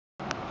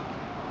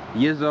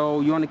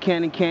Yizzo, you on the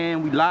Can,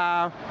 we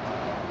live.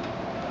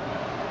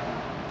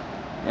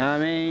 You know what I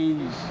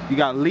mean? You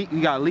got Leek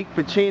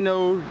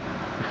Pacino,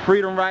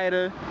 Freedom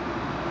Writer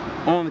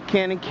on the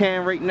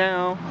Can right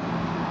now.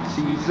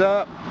 Seize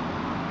up.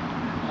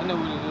 I know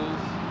what it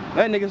is.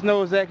 Let niggas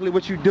know exactly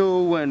what you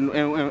do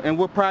and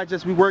what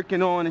projects we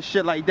working on and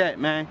shit like that,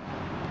 man.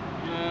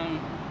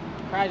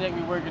 Project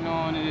we working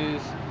on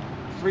is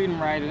Freedom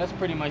Writer. That's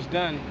pretty much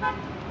done.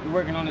 We're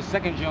working on the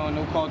second joint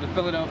called the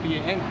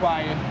Philadelphia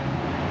Enquirer.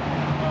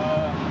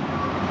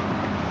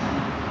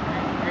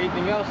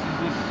 Everything else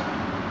is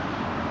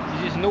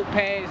just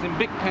notepads and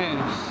big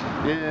pens.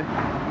 Yeah.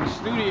 In the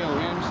studio, you know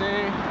what I'm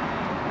saying?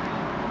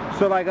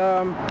 So like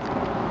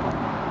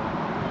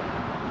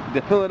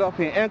the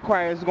Philadelphia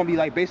Enquirer is gonna be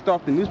like based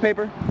off the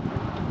newspaper?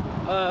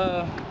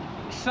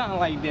 Something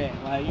like that.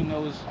 Like, you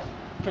know, it's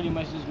pretty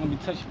much just gonna be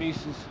touch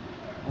bases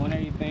on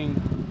everything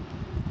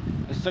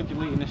that's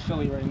circulating in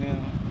Philly right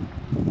now.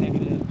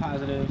 Negative,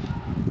 positive.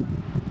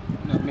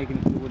 I'm not making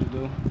it do what it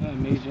do.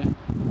 Nothing major.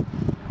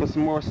 With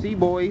some more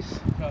C-Boys.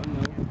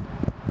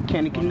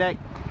 Candy Connect.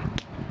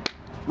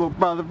 Little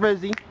brother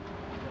Rizzy.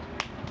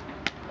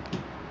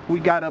 Who we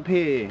got up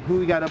here?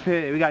 We got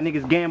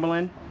niggas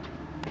gambling.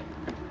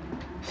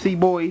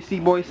 C-Boy, say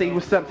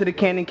what's up to the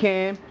Can.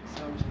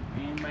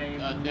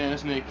 Goddamn,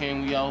 this nigga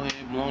came, we out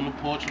here blowing the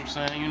porch, I'm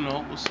saying, you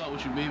know, what's up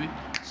with you, baby?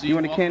 See you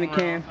on the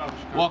Can?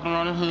 Walking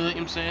around the hood, you know what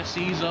I'm saying,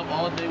 C's up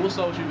all day, what's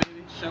up with you,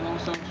 baby? Shalom,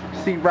 what's up?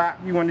 C-Rock,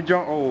 you want to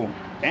join? Oh,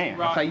 damn,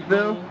 that's how you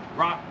feel?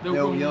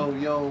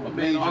 Yo,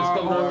 Baby,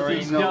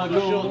 R.O.C.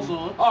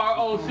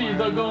 the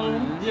the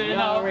goon. Yeah, you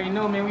already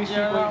know, man, we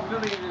super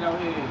affiliated out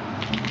here.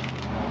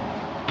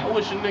 I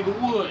wish a nigga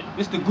would.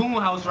 It's the goon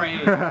house right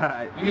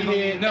here. We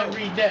here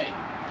every day.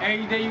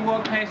 Every day you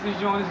walk past this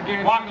joint, it's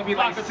guaranteed Walk gonna be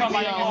like 6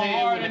 niggas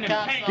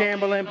head.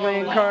 Gambling,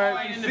 playing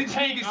cards. 6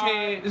 niggas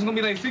head. It's gonna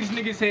be like 6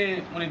 niggas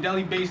head on a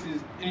daily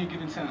basis any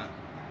given time.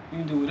 You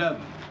can do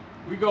whatever.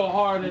 We go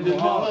hard in this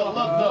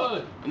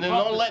Look. And then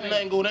don't let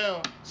nothing go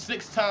down.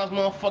 6 times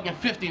motherfucking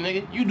 50,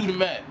 nigga. You do the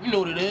math. You know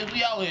what it is.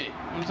 We out here. You know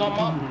what I'm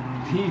talking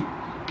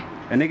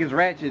about? And niggas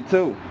ratchet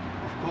too.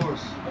 Of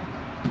course.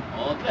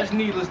 All day. That's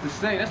needless to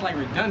say. That's like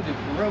redundant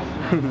for real.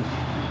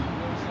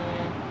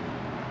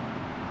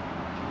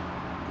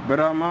 But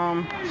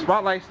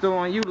spotlight's still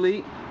on you,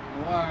 Leek.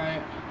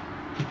 Alright.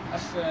 I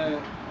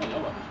said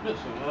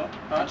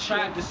I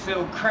tried to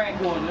sell crack.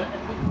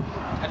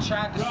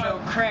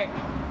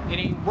 It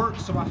ain't work,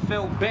 so I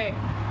fell back.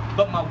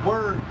 But my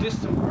word, this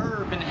some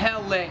herb and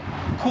hell at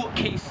court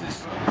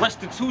cases,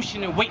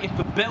 restitution and waiting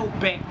for bail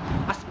back.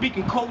 I speak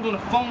in code on the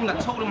phone, I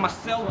told him my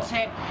cell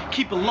tap.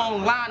 Keep a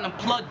long line, I'm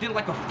plugged in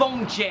like a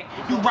phone jack.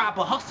 You rob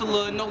a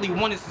hustler and all he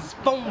want is his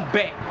phone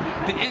back.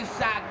 The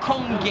inside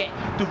cognac,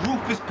 the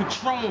roof is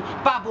Patron.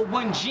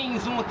 501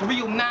 jeans on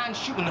 309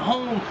 shooting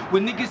home.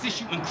 Where niggas is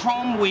shooting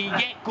chrome, where you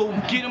at, go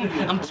get him.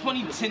 I'm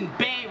 2010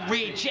 bad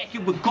red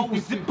jacket with gold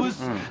zippers.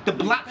 The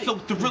block so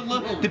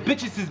thriller, the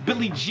bitches is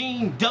Billie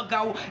Jean,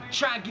 dugout.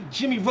 Try to get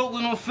Jimmy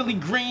rolling on Philly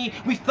Green.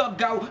 We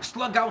thug out,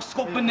 slug out,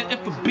 scoping the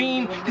info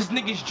beam. Cause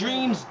niggas'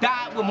 dreams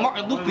died with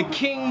Martin Luther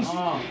King's.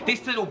 They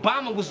said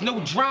Obama was no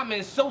drama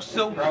and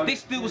so-so. They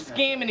still was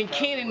scamming and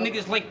canning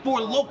niggas like Four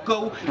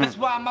Loko. That's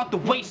why I'm out the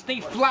way,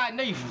 stay fly in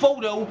every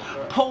photo.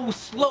 Pose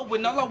slow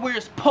and all I wear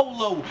is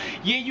polo.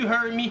 Yeah, you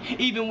heard me,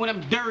 even when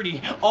I'm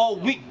dirty. All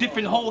week,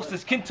 different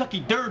horses,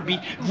 Kentucky Derby.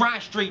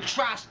 Grind straight,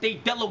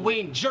 tri-state, Delaware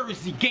and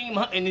Jersey. Game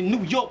hunting in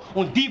New York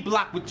on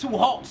D-Block with 2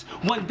 hawks.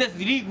 1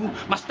 Desert Eagle.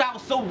 My style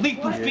so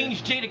lethal,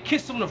 fiends Jada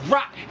kiss on the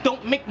rock.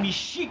 Don't make me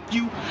sheep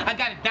you. I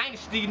got a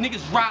dynasty,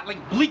 niggas ride like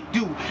Bleak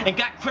do. And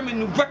got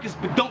criminal records,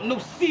 but don't know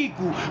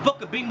Seagull.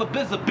 Fuck a beam of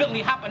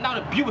visibility, hopping out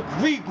of Buick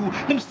Regal.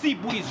 Them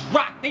C-boys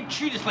rock, they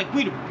treat us like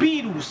we the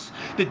Beatles.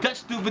 The Dutch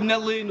still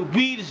vanilla and the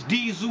weed is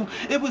diesel.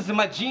 It was in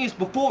my jeans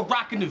before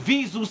rocking the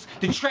Visals.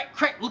 The track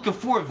crack looking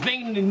for a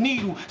vein in the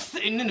needle.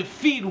 Sitting in the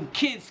fetal,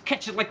 kids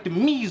catch it like the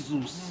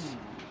measles.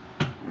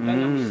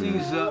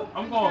 C's up.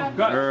 I'm going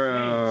gut.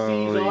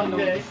 C's up. I know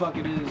what the fuck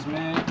it is,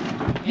 man.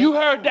 You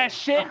heard that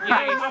shit?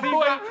 Yeah,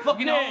 C-Rock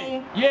fucking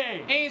home. Yeah.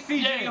 And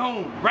CJ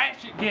home.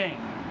 Ratchet gang.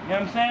 You know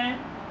what I'm saying?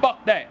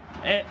 Fuck that.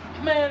 And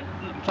man,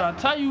 I'm trying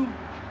to tell you,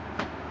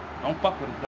 don't fuck with it.